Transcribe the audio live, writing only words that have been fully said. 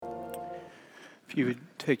If you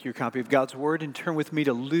would take your copy of God's Word and turn with me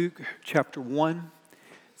to Luke chapter 1.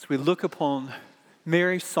 As we look upon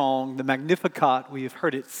Mary's song, the Magnificat, we have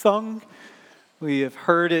heard it sung. We have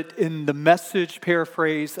heard it in the Message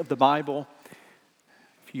paraphrase of the Bible.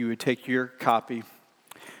 If you would take your copy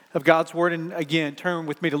of God's Word and again, turn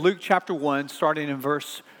with me to Luke chapter 1, starting in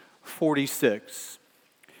verse 46.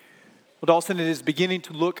 Well, Dawson, it is beginning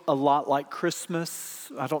to look a lot like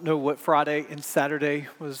Christmas. I don't know what Friday and Saturday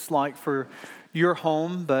was like for your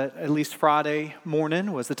home, but at least Friday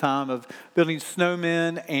morning was the time of building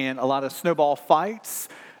snowmen and a lot of snowball fights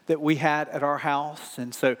that we had at our house.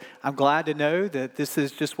 And so I'm glad to know that this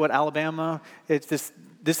is just what Alabama, this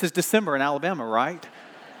is December in Alabama, right?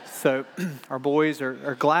 So our boys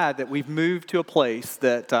are glad that we've moved to a place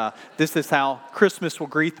that this is how Christmas will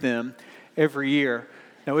greet them every year.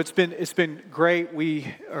 No, it's been great.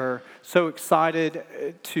 We are so excited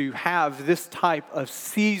to have this type of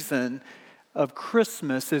season of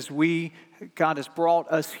Christmas as God has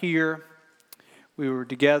brought us here. We were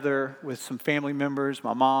together with some family members.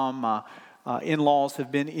 My mom, my in-laws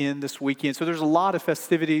have been in this weekend. So there's a lot of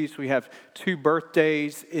festivities. We have 2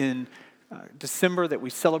 birthdays in December that we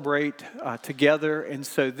celebrate together. And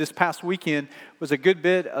so this past weekend was a good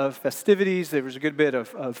bit of festivities. There was a good bit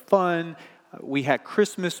of fun. We had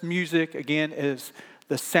Christmas music, again, as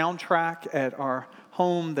the soundtrack at our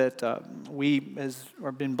home that we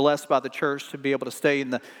have been blessed by the church to be able to stay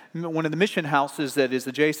in one of the mission houses that is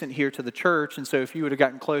adjacent here to the church. And so if you would have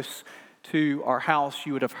gotten close to our house,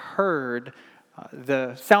 you would have heard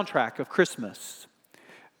the soundtrack of Christmas.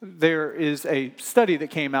 There is a study that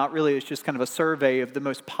came out, really it's just kind of a survey of the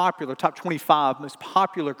most popular, top 25 most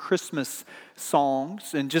popular Christmas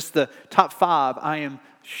songs. And just the top 5, I am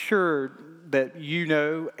sure that you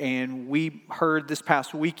know, and we heard this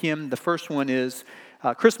past weekend. The first one is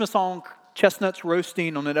Christmas song, Chestnuts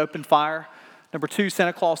Roasting on an Open Fire. Number 2,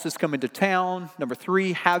 Santa Claus is Coming to Town. Number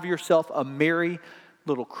 3, Have Yourself a Merry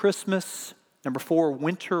Little Christmas. Number 4,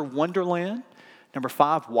 Winter Wonderland. Number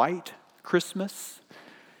 5, White Christmas.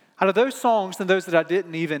 Out of those songs and those that I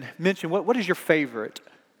didn't even mention, what is your favorite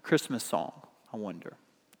Christmas song, I wonder?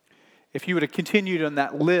 If you would have continued on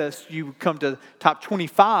that list, you would come to top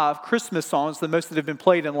 25 Christmas songs, the most that have been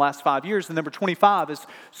played in the last 5 years. And number 25 is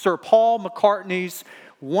Sir Paul McCartney's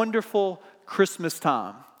Wonderful Christmas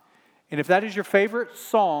Time. And if that is your favorite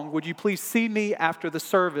song, would you please see me after the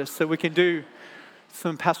service so we can do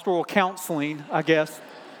some pastoral counseling, I guess.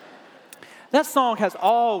 That song has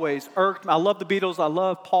always irked me. I love the Beatles, I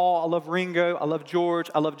love Paul, I love Ringo, I love George,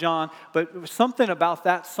 I love John. But something about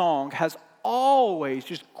that song has always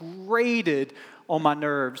just grated on my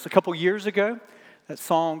nerves. A couple years ago, that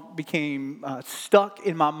song became stuck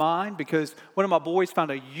in my mind because one of my boys found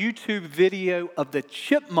a YouTube video of the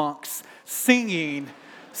Chipmunks singing,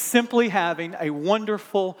 Simply Having a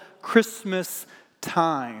Wonderful Christmas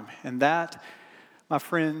Time. And that, my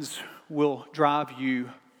friends, will drive you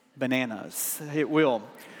bananas. It will.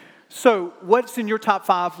 So, what's in your top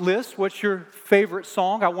 5 list? What's your favorite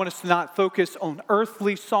song? I want us to not focus on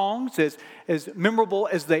earthly songs, as memorable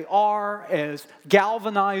as they are, as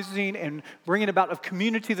galvanizing and bringing about a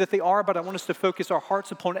community that they are, but I want us to focus our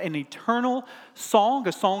hearts upon an eternal song,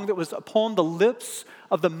 a song that was upon the lips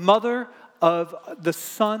of the mother of the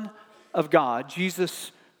Son of God,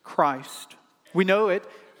 Jesus Christ. We know it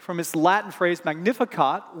from its Latin phrase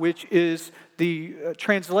Magnificat, which is the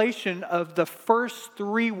translation of the first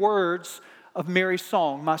 3 words of Mary's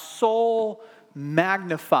song. My soul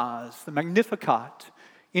magnifies, the Magnificat.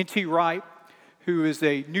 N.T. Wright, who is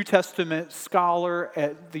a New Testament scholar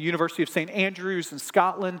at the University of St. Andrews in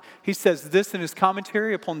Scotland, he says this in his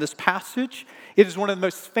commentary upon this passage. It is one of the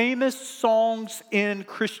most famous songs in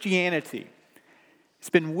Christianity. It's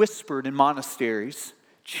been whispered in monasteries,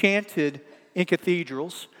 chanted in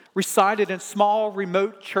cathedrals, recited in small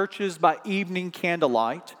remote churches by evening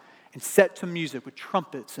candlelight, and set to music with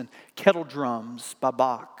trumpets and kettle drums by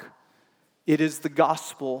Bach. It is the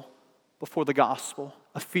gospel before the gospel,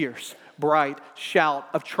 a fierce, bright shout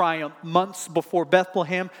of triumph months before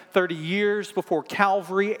Bethlehem, 30 years before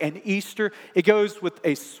Calvary and Easter. It goes with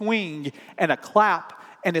a swing and a clap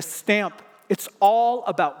and a stamp. It's all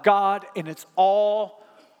about God and it's all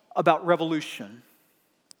about revolution.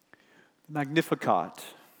 Magnificat,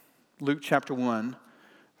 Luke chapter 1,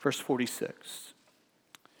 verse 46.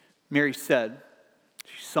 Mary said,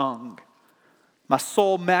 she sung, my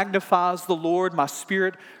soul magnifies the Lord, my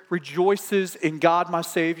spirit rejoices in God my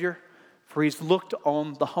Savior, for he's looked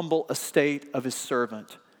on the humble estate of his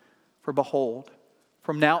servant. For behold,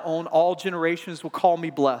 from now on all generations will call me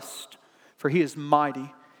blessed, for he is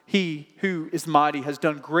mighty. He who is mighty has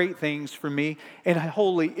done great things for me, and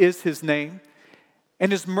holy is his name.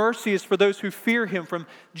 And his mercy is for those who fear him from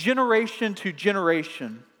generation to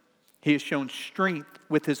generation. He has shown strength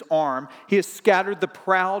with his arm. He has scattered the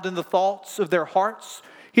proud in the thoughts of their hearts.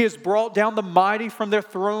 He has brought down the mighty from their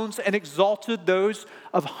thrones and exalted those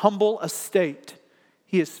of humble estate.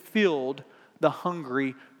 He has filled the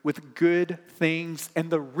hungry with good things, and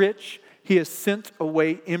the rich he has sent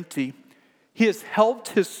away empty. He has helped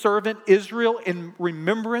his servant Israel in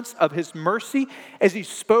remembrance of his mercy as he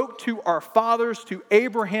spoke to our fathers, to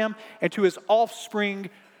Abraham, and to his offspring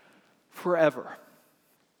forever.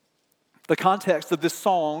 The context of this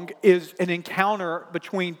song is an encounter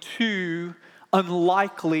between two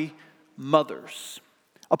unlikely mothers.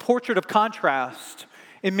 A portrait of contrast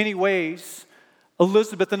in many ways.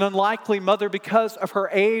 Elizabeth, an unlikely mother because of her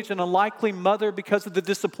age, an unlikely mother because of the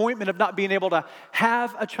disappointment of not being able to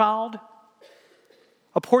have a child.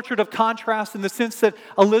 A portrait of contrast in the sense that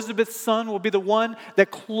Elizabeth's son will be the one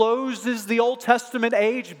that closes the Old Testament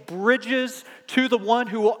age, bridges to the one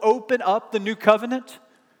who will open up the new covenant.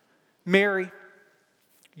 Mary,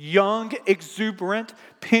 young, exuberant,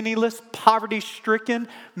 penniless, poverty-stricken.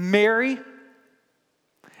 Mary,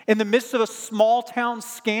 in the midst of a small town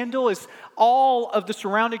scandal, as all of the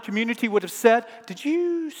surrounding community would have said, "Did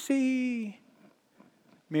you see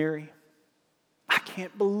Mary? I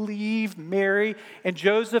can't believe Mary and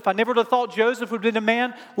Joseph. I never would have thought Joseph would have been a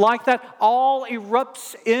man like that." All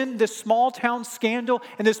erupts in this small town scandal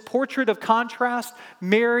and this portrait of contrast.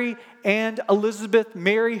 Mary and Elizabeth.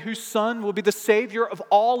 Mary, whose son will be the Savior of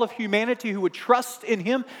all of humanity who would trust in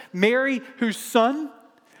him. Mary, whose son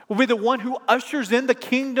will be the one who ushers in the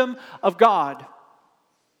kingdom of God.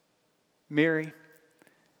 Mary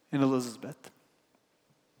and Elizabeth.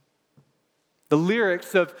 The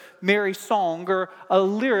lyrics of Mary's song are a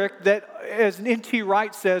lyric that, as N.T.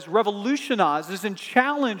 Wright says, revolutionizes and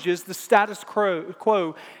challenges the status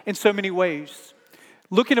quo in so many ways.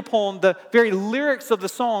 Looking upon the very lyrics of the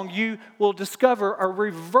song, you will discover a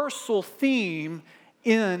reversal theme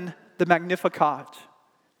in the Magnificat.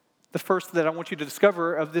 The first that I want you to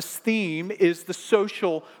discover of this theme is the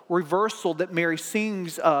social reversal that Mary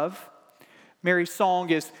sings of. Mary's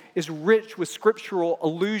song is rich with scriptural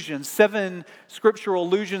allusions, 7 scriptural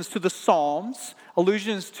allusions to the Psalms,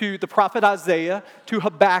 allusions to the prophet Isaiah, to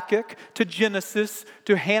Habakkuk, to Genesis,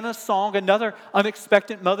 to Hannah's song, another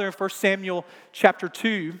unexpected mother in 1 Samuel chapter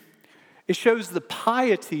 2. It shows the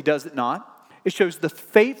piety, does it not? It shows the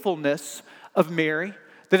faithfulness of Mary.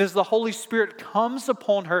 That as the Holy Spirit comes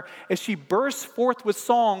upon her, as she bursts forth with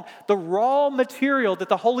song, the raw material that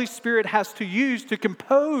the Holy Spirit has to use to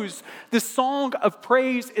compose this song of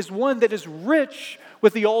praise is one that is rich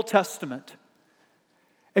with the Old Testament.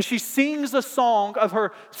 As she sings a song of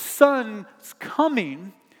her Son's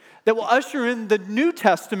coming that will usher in the New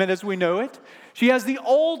Testament as we know it, she has the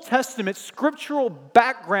Old Testament scriptural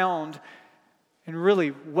background and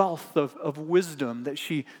really wealth of wisdom that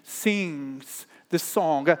she sings this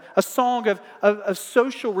song, a song of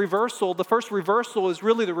social reversal. The first reversal is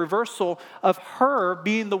really the reversal of her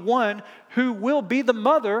being the one who will be the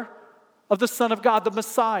mother of the Son of God, the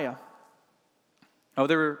Messiah. Oh,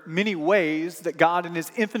 there are many ways that God in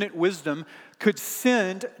his infinite wisdom could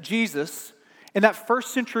send Jesus. In that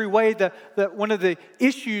first century way, that one of the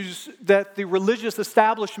issues that the religious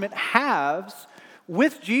establishment has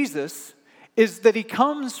with Jesus is that he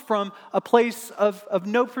comes from a place of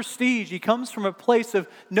no prestige. He comes from a place of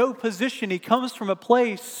no position. He comes from a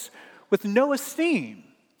place with no esteem.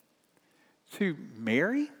 To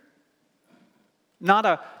Mary, not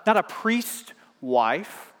a priest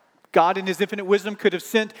wife. God in his infinite wisdom could have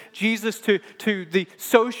sent Jesus to the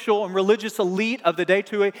social and religious elite of the day,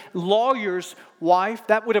 to a lawyer's wife.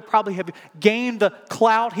 That would have probably have gained the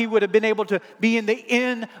clout. He would have been able to be in the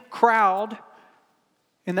in crowd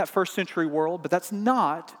in that first century world, but that's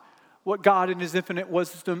not what God in his infinite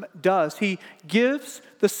wisdom does. He gives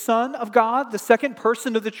the Son of God, the second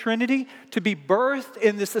person of the Trinity, to be birthed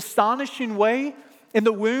in this astonishing way in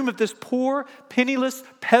the womb of this poor, penniless,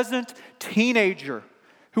 peasant teenager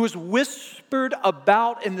who was whispered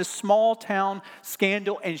about in this small town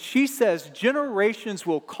scandal. And she says, generations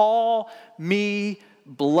will call me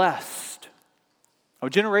blessed. Oh,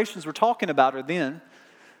 generations were talking about her then.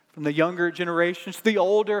 From the younger generations to the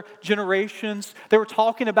older generations, they were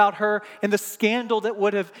talking about her and the scandal that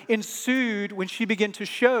would have ensued when she began to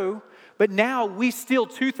show. But now we still,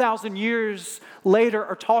 2,000 years later,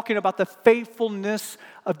 are talking about the faithfulness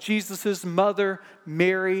of Jesus' mother,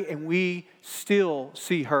 Mary, and we still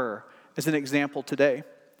see her as an example today.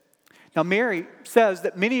 Now, Mary says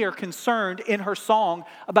that many are concerned in her song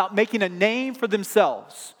about making a name for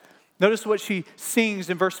themselves. Notice what she sings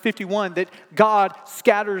in verse 51, that God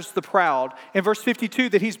scatters the proud. In verse 52,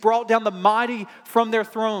 that he's brought down the mighty from their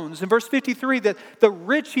thrones. In verse 53, that the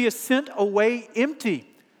rich he has sent away empty.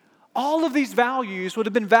 All of these values would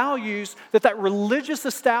have been values that religious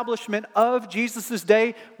establishment of Jesus'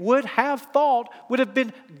 day would have thought would have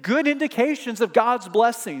been good indications of God's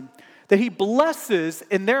blessing. That he blesses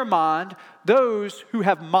in their mind those who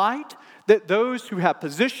have might, that those who have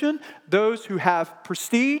position, those who have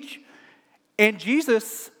prestige. And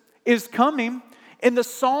Jesus is coming in the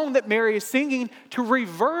song that Mary is singing to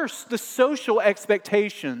reverse the social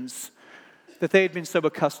expectations that they had been so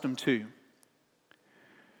accustomed to.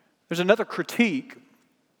 There's another critique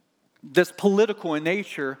that's political in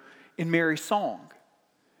nature in Mary's song.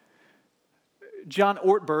 John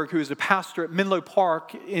Ortberg, who is a pastor at Menlo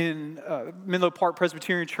Park Menlo Park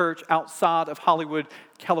Presbyterian Church outside of Hollywood,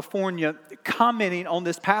 California, commenting on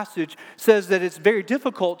this passage, says that it's very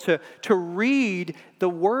difficult to read the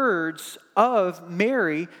words of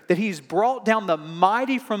Mary, that he's brought down the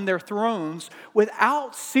mighty from their thrones,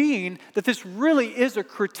 without seeing that this really is a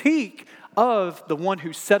critique of the one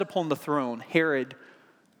who sat upon the throne, Herod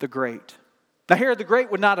the Great. Now, Herod the Great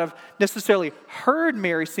would not have necessarily heard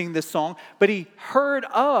Mary sing this song, but he heard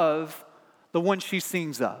of the one she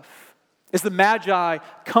sings of. As the Magi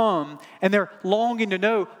come and they're longing to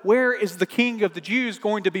know, where is the King of the Jews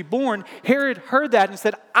going to be born? Herod heard that and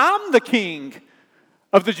said, I'm the King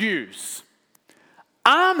of the Jews.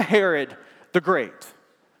 I'm Herod the Great.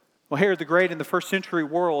 Well, Herod the Great in the first century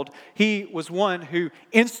world, he was one who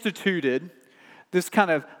instituted this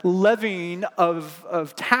kind of levying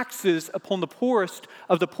of taxes upon the poorest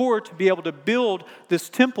of the poor to be able to build this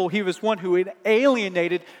temple. He was one who had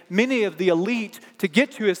alienated many of the elite to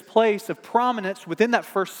get to his place of prominence within that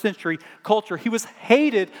first century culture. He was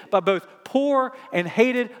hated by both poor and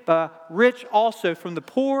hated by rich also. From the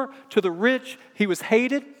poor to the rich, he was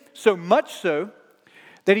hated, so much so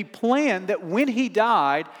that he planned that when he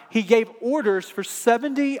died, he gave orders for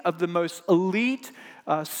 70 of the most elite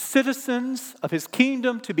citizens of his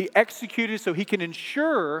kingdom to be executed so he can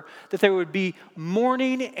ensure that there would be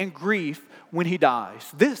mourning and grief when he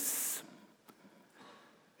dies. This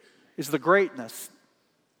is the greatness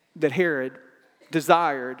that Herod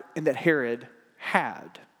desired and that Herod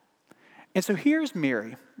had. And so here's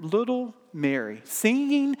Mary, little Mary,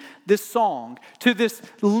 singing this song to this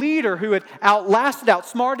leader who had outlasted,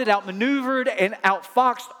 outsmarted, outmaneuvered, and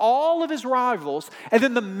outfoxed all of his rivals. And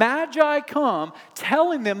then the Magi come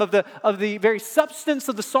telling them of the very substance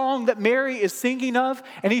of the song that Mary is singing of.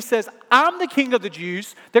 And he says, I'm the King of the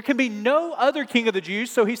Jews. There can be no other King of the Jews.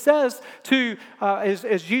 So he says to,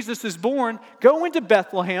 as Jesus is born, go into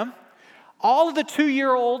Bethlehem. All of the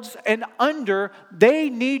 2-year-olds and under, they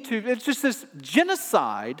need to, it's just this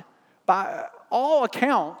genocide by all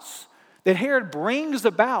accounts that Herod brings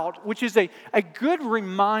about, which is a good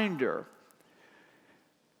reminder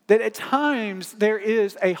that at times there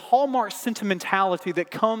is a hallmark sentimentality that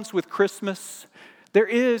comes with Christmas. There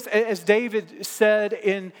is, as David said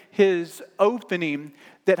in his opening,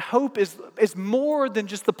 that hope is more than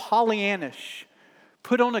just the Pollyannish.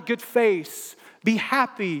 Put on a good face, be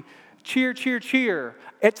happy, cheer, cheer, cheer.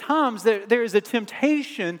 At times, there is a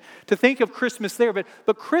temptation to think of Christmas there,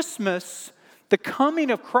 but Christmas, the coming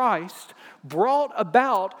of Christ, brought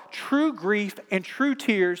about true grief and true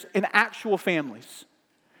tears in actual families.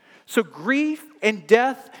 So grief and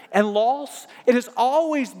death and loss, it has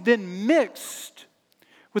always been mixed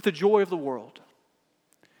with the joy of the world.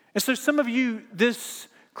 And so some of you this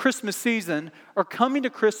Christmas season are coming to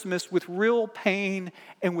Christmas with real pain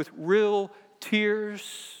and with real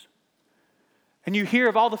tears. And you hear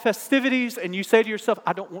of all the festivities and you say to yourself,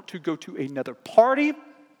 I don't want to go to another party.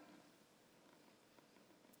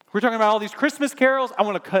 We're talking about all these Christmas carols. I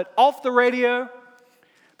want to cut off the radio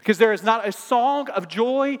because there is not a song of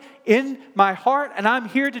joy in my heart. And I'm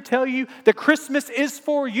here to tell you that Christmas is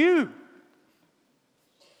for you.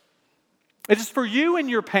 It is for you in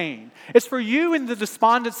your pain. It's for you in the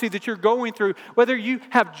despondency that you're going through, whether you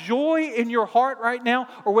have joy in your heart right now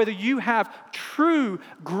or whether you have true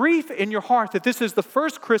grief in your heart that this is the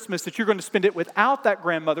first Christmas that you're going to spend it without that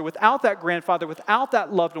grandmother, without that grandfather, without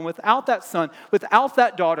that loved one, without that son, without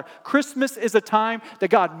that daughter. Christmas is a time that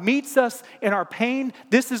God meets us in our pain.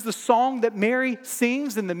 This is the song that Mary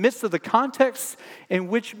sings in the midst of the context in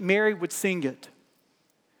which Mary would sing it.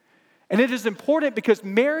 And it is important because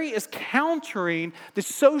Mary is countering the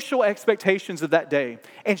social expectations of that day.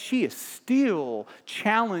 And she is still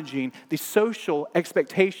challenging the social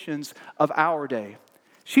expectations of our day.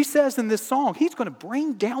 She says in this song, he's going to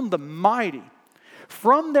bring down the mighty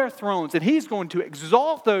from their thrones, and he's going to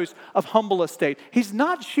exalt those of humble estate. She's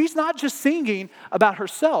not just singing about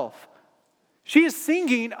herself. She is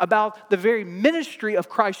singing about the very ministry of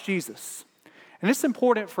Christ Jesus. And it's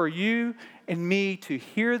important for you and me to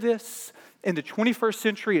hear this. In the 21st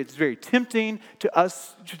century, it's very tempting to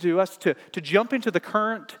us to jump into the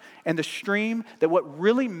current and the stream that what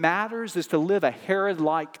really matters is to live a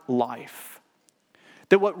Herod-like life.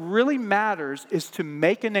 That what really matters is to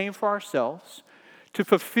make a name for ourselves, to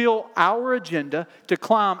fulfill our agenda, to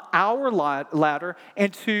climb our ladder,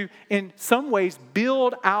 and to, in some ways,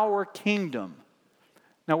 build our kingdom.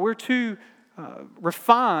 Now, we're too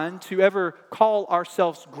refined to ever call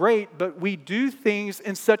ourselves great, but we do things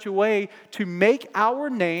in such a way to make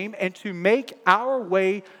our name and to make our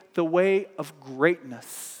way the way of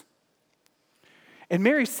greatness. And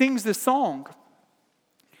Mary sings this song.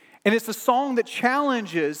 And it's a song that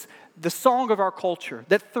challenges the song of our culture,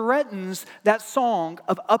 that threatens that song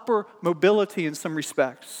of upper mobility in some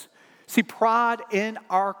respects. See, pride in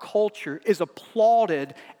our culture is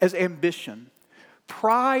applauded as ambition.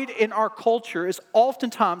 Pride in our culture is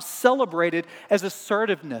oftentimes celebrated as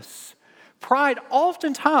assertiveness. Pride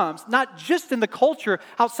oftentimes, not just in the culture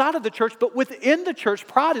outside of the church, but within the church,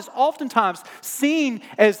 pride is oftentimes seen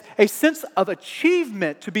as a sense of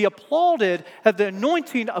achievement, to be applauded at the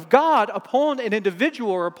anointing of God upon an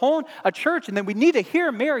individual or upon a church. And then we need to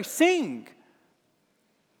hear Mary sing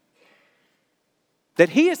that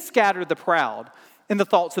he has scattered the proud in the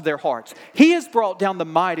thoughts of their hearts. He has brought down the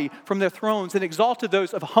mighty from their thrones and exalted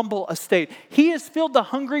those of humble estate. He has filled the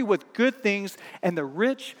hungry with good things, and the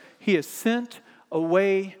rich he has sent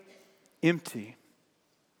away empty.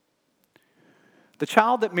 The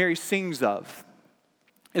child that Mary sings of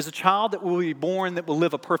is a child that will be born, that will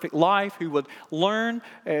live a perfect life, who would learn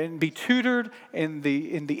and be tutored in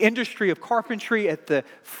the industry of carpentry at the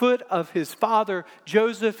foot of his father,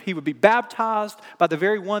 Joseph. He would be baptized by the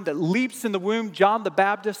very one that leaps in the womb, John the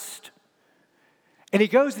Baptist. And he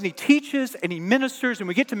goes and he teaches and he ministers, and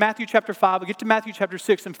we get to Matthew chapter 5, we get to Matthew chapter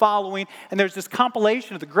 6 and following, and there's this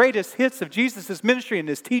compilation of the greatest hits of Jesus' ministry and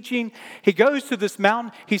his teaching. He goes to this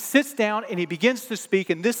mountain, he sits down, and he begins to speak,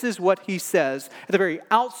 and this is what he says at the very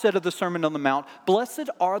outset of the Sermon on the Mount. Blessed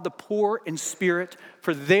are the poor in spirit,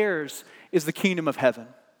 for theirs is the kingdom of heaven.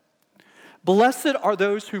 Blessed are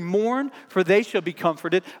those who mourn, for they shall be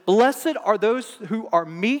comforted. Blessed are those who are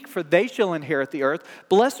meek, for they shall inherit the earth.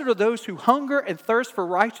 Blessed are those who hunger and thirst for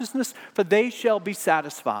righteousness, for they shall be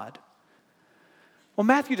satisfied. Well,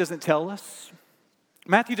 Matthew doesn't tell us.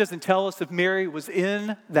 Matthew doesn't tell us if Mary was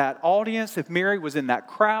in that audience, if Mary was in that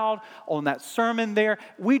crowd, on that sermon there.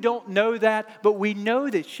 We don't know that, but we know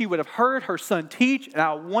that she would have heard her son teach. And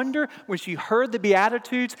I wonder, when she heard the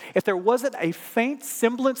Beatitudes, if there wasn't a faint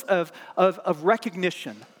semblance of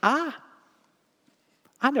recognition. I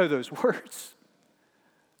know those words.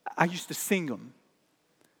 I used to sing them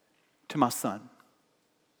to my son.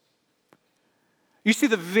 You see,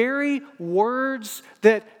 the very words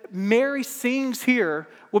that Mary sings here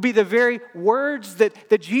will be the very words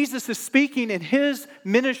that Jesus is speaking in his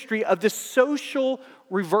ministry of this social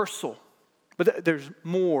reversal. But there's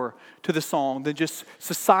more to the song than just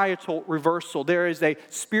societal reversal. There is a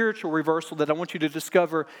spiritual reversal that I want you to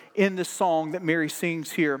discover in this song that Mary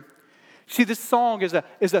sings here. See, this song is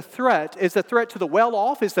a threat. It's a threat to the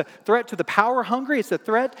well-off. It's a threat to the power-hungry. It's a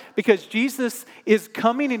threat because Jesus is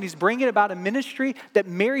coming and he's bringing about a ministry that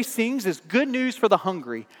Mary sings is good news for the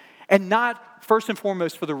hungry and not first and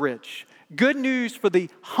foremost for the rich. Good news for the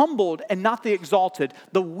humbled and not the exalted,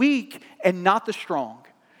 the weak and not the strong.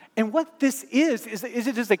 And what this is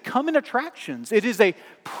it is a coming attractions. It is a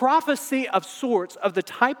prophecy of sorts of the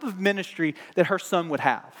type of ministry that her son would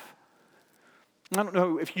have. I don't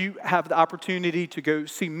know if you have the opportunity to go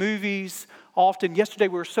see movies often. Yesterday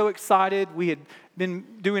we were so excited. We had been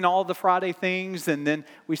doing all the Friday things, and then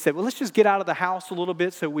we said, well, let's just get out of the house a little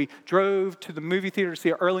bit. So we drove to the movie theater to see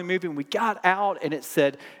an early movie, and we got out, and it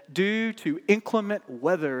said, due to inclement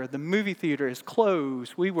weather, the movie theater is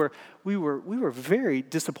closed. We were very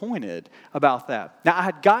disappointed about that. Now, I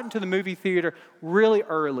had gotten to the movie theater really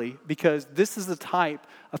early because this is the type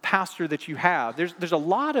of pastor that you have. There's a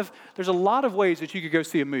lot of ways that you could go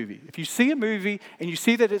see a movie. If you see a movie and you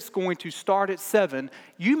see that it's going to start at 7,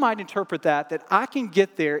 you might interpret that I can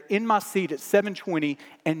get there in my seat at 7:20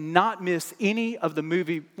 and not miss any of the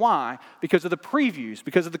movie. Why? Because of the previews,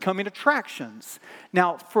 because of the coming attractions.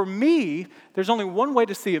 Now, for me, there's only one way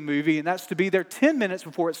to see a movie, and that's to be there 10 minutes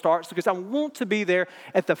before it starts because I want to be there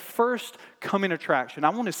at the first coming attraction. I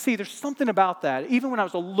want to see, there's something about that. Even when I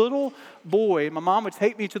was a little boy, my mom would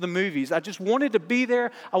take me to the movies. I just wanted to be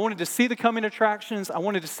there. I wanted to see the coming attractions. I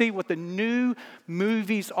wanted to see what the new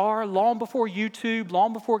movies are. Long before YouTube,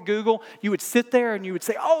 long before Google, you would sit there and you would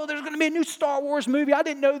say, oh, there's going to be a new Star Wars movie. I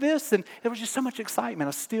didn't know this. And there was just so much excitement.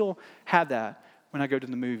 I still have that when I go to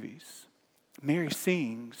the movies. Mary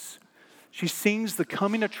sings. She sings the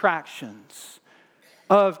coming attractions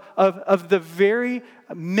of the very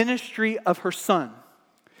ministry of her son.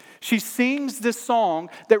 She sings this song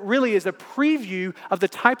that really is a preview of the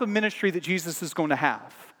type of ministry that Jesus is going to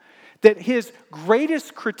have. That his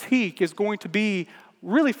greatest critique is going to be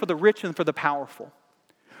really for the rich and for the powerful.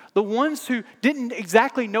 The ones who didn't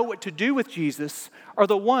exactly know what to do with Jesus are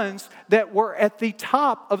the ones that were at the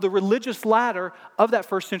top of the religious ladder of that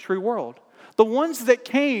first century world. The ones that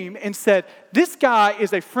came and said, this guy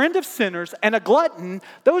is a friend of sinners and a glutton,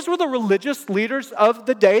 those were the religious leaders of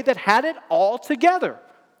the day that had it all together.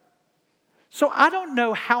 So I don't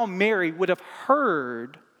know how Mary would have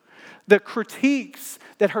heard the critiques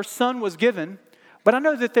that her son was given, but I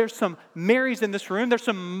know that there's some Marys in this room, there's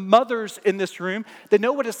some mothers in this room that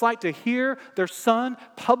know what it's like to hear their son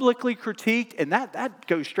publicly critiqued, and that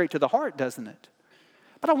goes straight to the heart, doesn't it?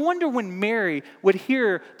 But I wonder when Mary would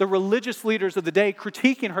hear the religious leaders of the day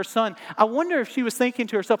critiquing her son, I wonder if she was thinking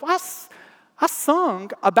to herself, I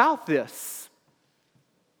sung about this.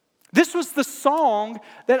 This was the song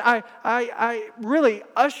that I really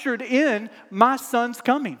ushered in my son's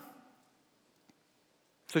coming.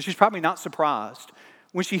 So she's probably not surprised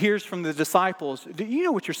when she hears from the disciples, do you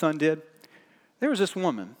know what your son did? There was this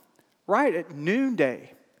woman right at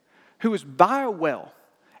noonday who was by a well.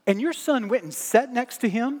 And your son went and sat next to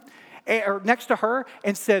him, or next to her,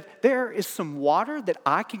 and said, there is some water that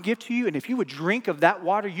I can give to you, and if you would drink of that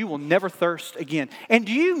water, you will never thirst again. And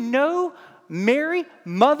do you know Mary,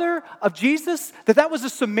 mother of Jesus, that was a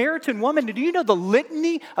Samaritan woman? And do you know the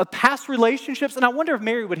litany of past relationships? And I wonder if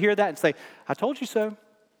Mary would hear that and say, I told you so.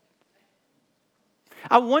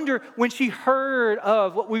 I wonder when she heard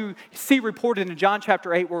of what we see reported in John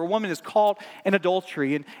chapter 8, where a woman is caught in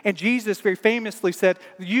adultery. And Jesus very famously said,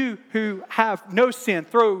 you who have no sin,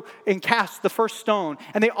 throw and cast the first stone.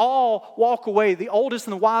 And they all walk away, the oldest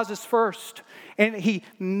and the wisest first. And he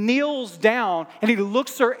kneels down and he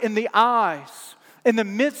looks her in the eyes in the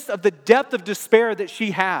midst of the depth of despair that she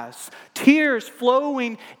has. Tears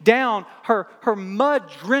flowing down her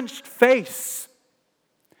mud-drenched face.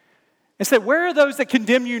 And said, where are those that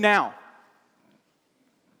condemn you now?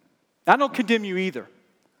 I don't condemn you either.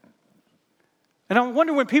 And I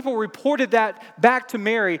wonder when people reported that back to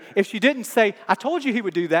Mary, if she didn't say, I told you he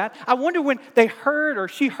would do that. I wonder when they heard or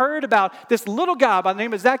she heard about this little guy by the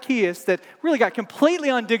name of Zacchaeus that really got completely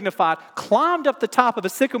undignified, climbed up the top of a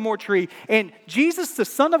sycamore tree, and Jesus, the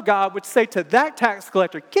Son of God, would say to that tax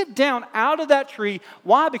collector, get down out of that tree.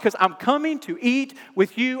 Why? Because I'm coming to eat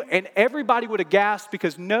with you. And everybody would have gasped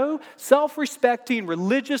because no self-respecting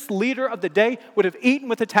religious leader of the day would have eaten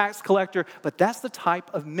with a tax collector. But that's the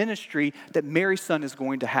type of ministry that Mary's son is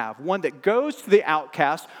going to have. One that goes to the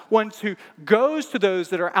outcast, one who goes to those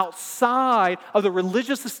that are outside of the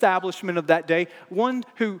religious establishment of that day, one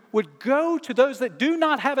who would go to those that do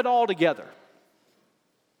not have it all together.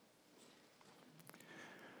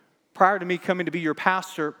 Prior to me coming to be your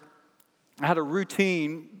pastor, I had a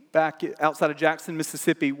routine back outside of Jackson,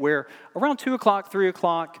 Mississippi, where around 2 o'clock, 3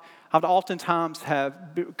 o'clock, I would oftentimes have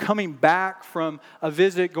coming back from a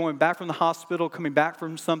visit, going back from the hospital, coming back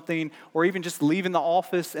from something, or even just leaving the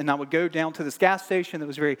office, and I would go down to this gas station that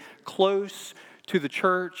was very close to the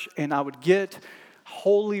church, and I would get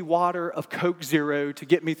holy water of Coke Zero to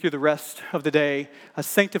get me through the rest of the day, a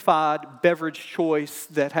sanctified beverage choice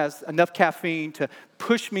that has enough caffeine to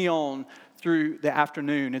push me on through the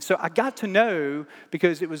afternoon. And so I got to know,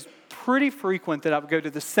 because it was pretty frequent that I would go to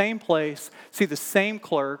the same place, see the same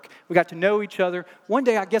clerk. We got to know each other. One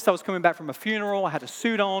day, I guess I was coming back from a funeral. I had a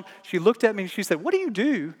suit on. She looked at me and she said, what do you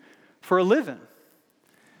do for a living?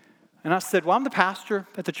 And I said, well, I'm the pastor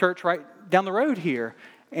at the church right down the road here.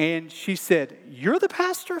 And she said, you're the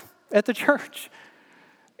pastor at the church?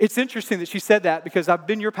 It's interesting that she said that because I've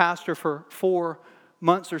been your pastor for 4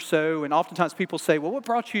 months or so, and oftentimes people say, well, what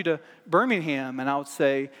brought you to Birmingham? And I would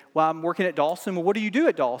say, well, I'm working at Dawson. Well, what do you do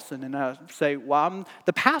at Dawson? And I would say, well, I'm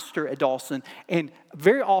the pastor at Dawson. And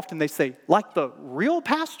very often they say, like the real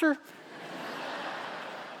pastor?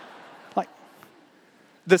 Like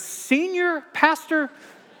the senior pastor?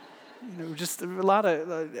 just a lot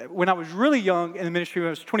of, when I was really young in the ministry, when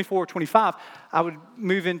I was 24 or 25, I would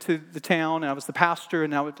move into the town, and I was the pastor,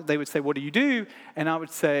 and they would say, what do you do? And I would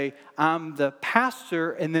say, I'm the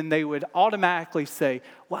pastor, and then they would automatically say,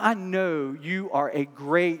 well, I know you are a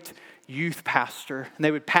great youth pastor, and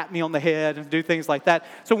they would pat me on the head and do things like that.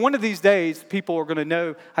 So one of these days, people are going to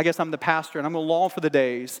know, I guess I'm the pastor, and I'm going to long for the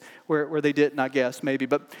days where they didn't, I guess, maybe.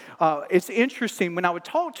 But it's interesting, when I would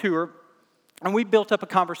talk to her, and we built up a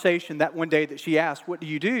conversation that one day that she asked, what do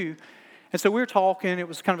you do? And so we were talking. It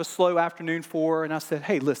was kind of a slow afternoon for her. And I said,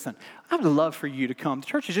 hey, listen, I would love for you to come. The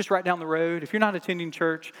church is just right down the road. If you're not attending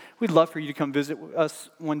church, we'd love for you to come visit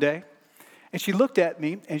us one day. And she looked at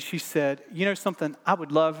me and she said, you know something, I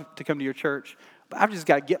would love to come to your church, but I've just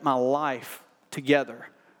got to get my life together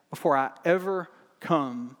before I ever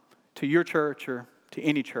come to your church or to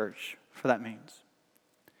any church, for that means.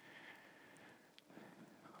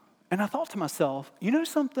 And I thought to myself, you know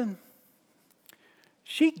something?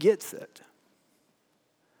 She gets it.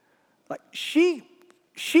 Like, she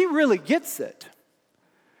really gets it.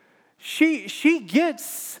 She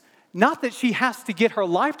gets, not that she has to get her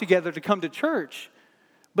life together to come to church,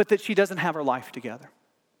 but that she doesn't have her life together.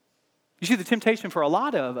 You see, the temptation for a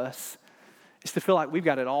lot of us is to feel like we've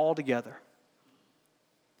got it all together.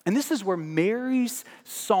 And this is where Mary's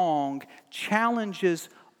song challenges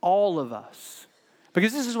all of us.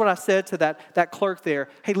 Because this is what I said to that clerk there.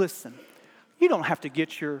 Hey, listen, you don't have to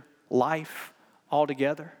get your life all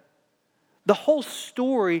together. The whole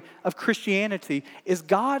story of Christianity is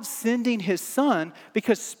God sending his son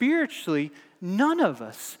because spiritually, none of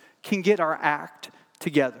us can get our act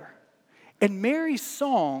together. And Mary's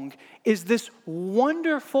song is this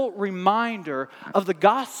wonderful reminder of the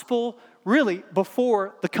gospel really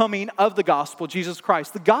before the coming of the gospel, Jesus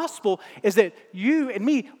Christ. The gospel is that you and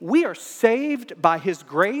me, we are saved by his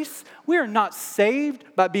grace. We are not saved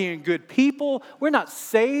by being good people. We're not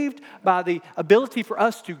saved by the ability for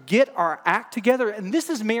us to get our act together. And this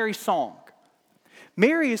is Mary's song.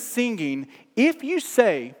 Mary is singing, if you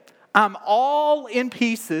say, I'm all in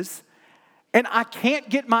pieces and I can't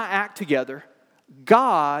get my act together,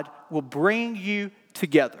 God will bring you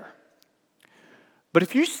together. But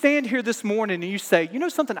if you stand here this morning and you say, you know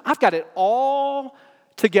something, I've got it all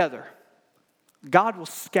together, God will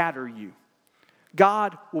scatter you.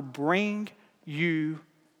 God will bring you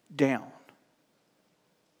down.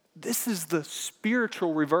 This is the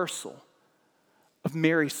spiritual reversal of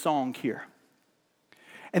Mary's song here.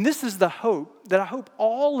 And this is the hope that I hope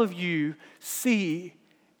all of you see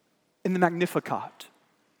in the Magnificat.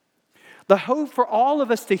 The hope for all of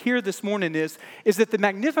us to hear this morning is that the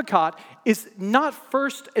Magnificat is not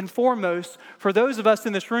first and foremost for those of us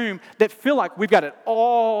in this room that feel like we've got it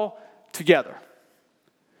all together.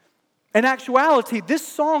 In actuality, this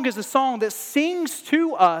song is a song that sings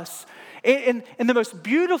to us in the most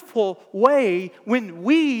beautiful way when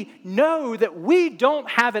we know that we don't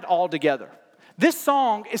have it all together. This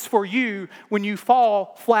song is for you when you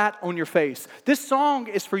fall flat on your face. This song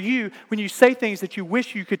is for you when you say things that you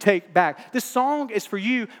wish you could take back. This song is for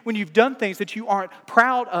you when you've done things that you aren't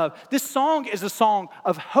proud of. This song is a song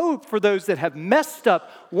of hope for those that have messed up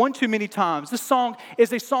one too many times. This song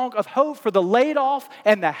is a song of hope for the laid off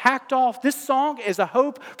and the hacked off. This song is a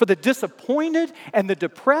hope for the disappointed and the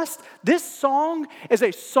depressed. This song is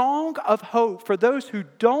a song of hope for those who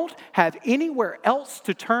don't have anywhere else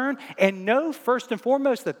to turn and know first and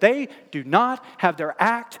foremost that they do not have their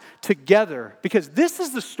act together. Because this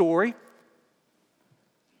is the story.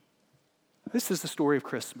 This is the story of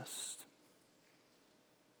Christmas.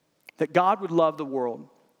 That God would love the world.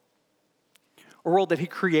 A world that he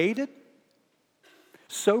created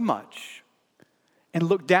so much and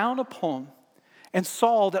looked down upon and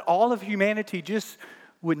saw that all of humanity just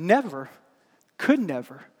could never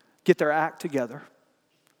get their act together.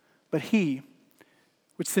 But he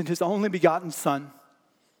would send his only begotten Son,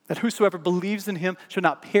 that whosoever believes in him shall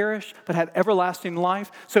not perish, but have everlasting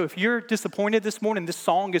life. So if you're disappointed this morning, this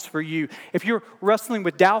song is for you. If you're wrestling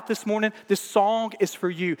with doubt this morning, this song is for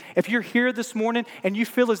you. If you're here this morning and you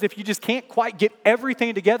feel as if you just can't quite get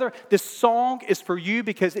everything together, this song is for you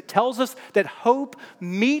because it tells us that hope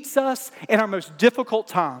meets us in our most difficult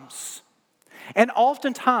times. And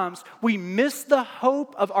oftentimes, we miss the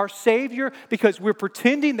hope of our Savior because we're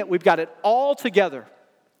pretending that we've got it all together.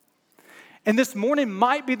 And this morning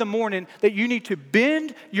might be the morning that you need to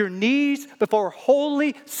bend your knees before a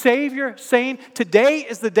holy Savior, saying, today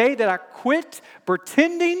is the day that I quit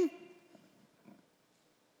pretending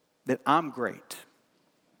that I'm great,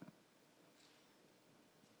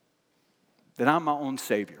 that I'm my own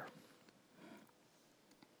Savior.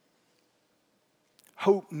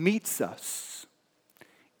 Hope meets us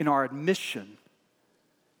in our admission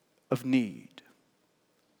of need.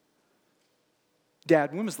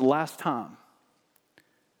 Dad, when was the last time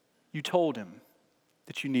you told him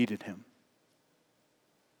that you needed him?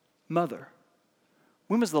 Mother,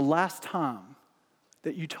 when was the last time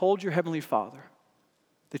that you told your Heavenly Father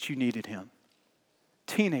that you needed him?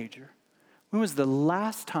 Teenager, when was the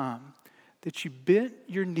last time that you bent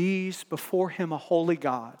your knees before him, a holy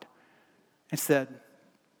God, and said,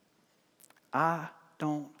 I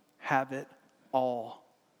don't have it all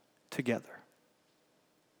together?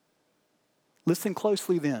 Listen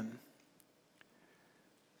closely then,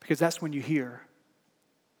 because that's when you hear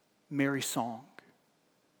Mary's song,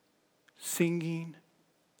 singing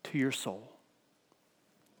to your soul.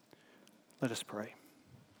 Let us pray.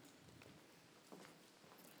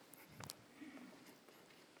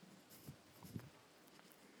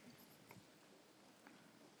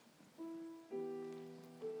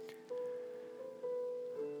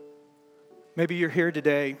 Maybe you're here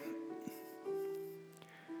today,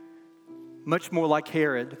 much more like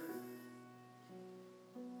Herod,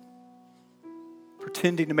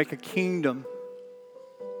 pretending to make a kingdom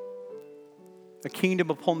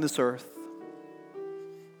upon this earth,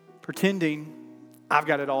 pretending I've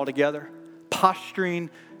got it all together, posturing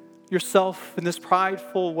yourself in this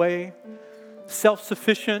prideful way,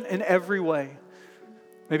 self-sufficient in every way.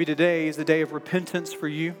 Maybe today is the day of repentance for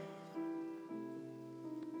you.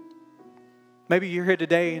 Maybe you're here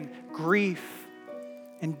today in grief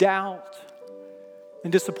and doubt and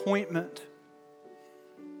disappointment.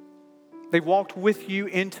 They walked with you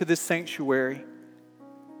into this sanctuary,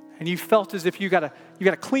 and you felt as if you got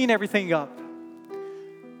to clean everything up,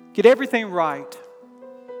 get everything right.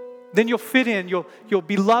 Then you'll fit in, you'll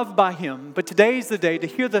be loved by him. But today's the day to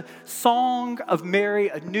hear the song of Mary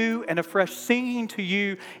anew and afresh, singing to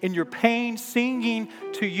you in your pain, singing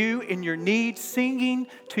to you in your need, singing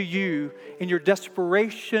to you in your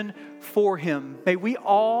desperation for him. May we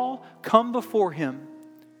all come before him,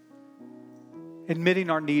 admitting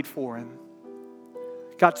our need for him.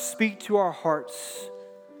 God, speak to our hearts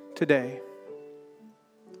today.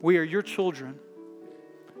 We are your children,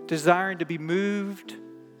 desiring to be moved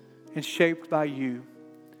and shaped by you,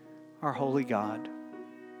 our holy God.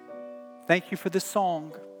 Thank you for this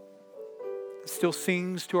song that still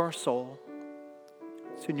sings to our soul.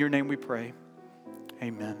 It's in your name we pray.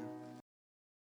 Amen.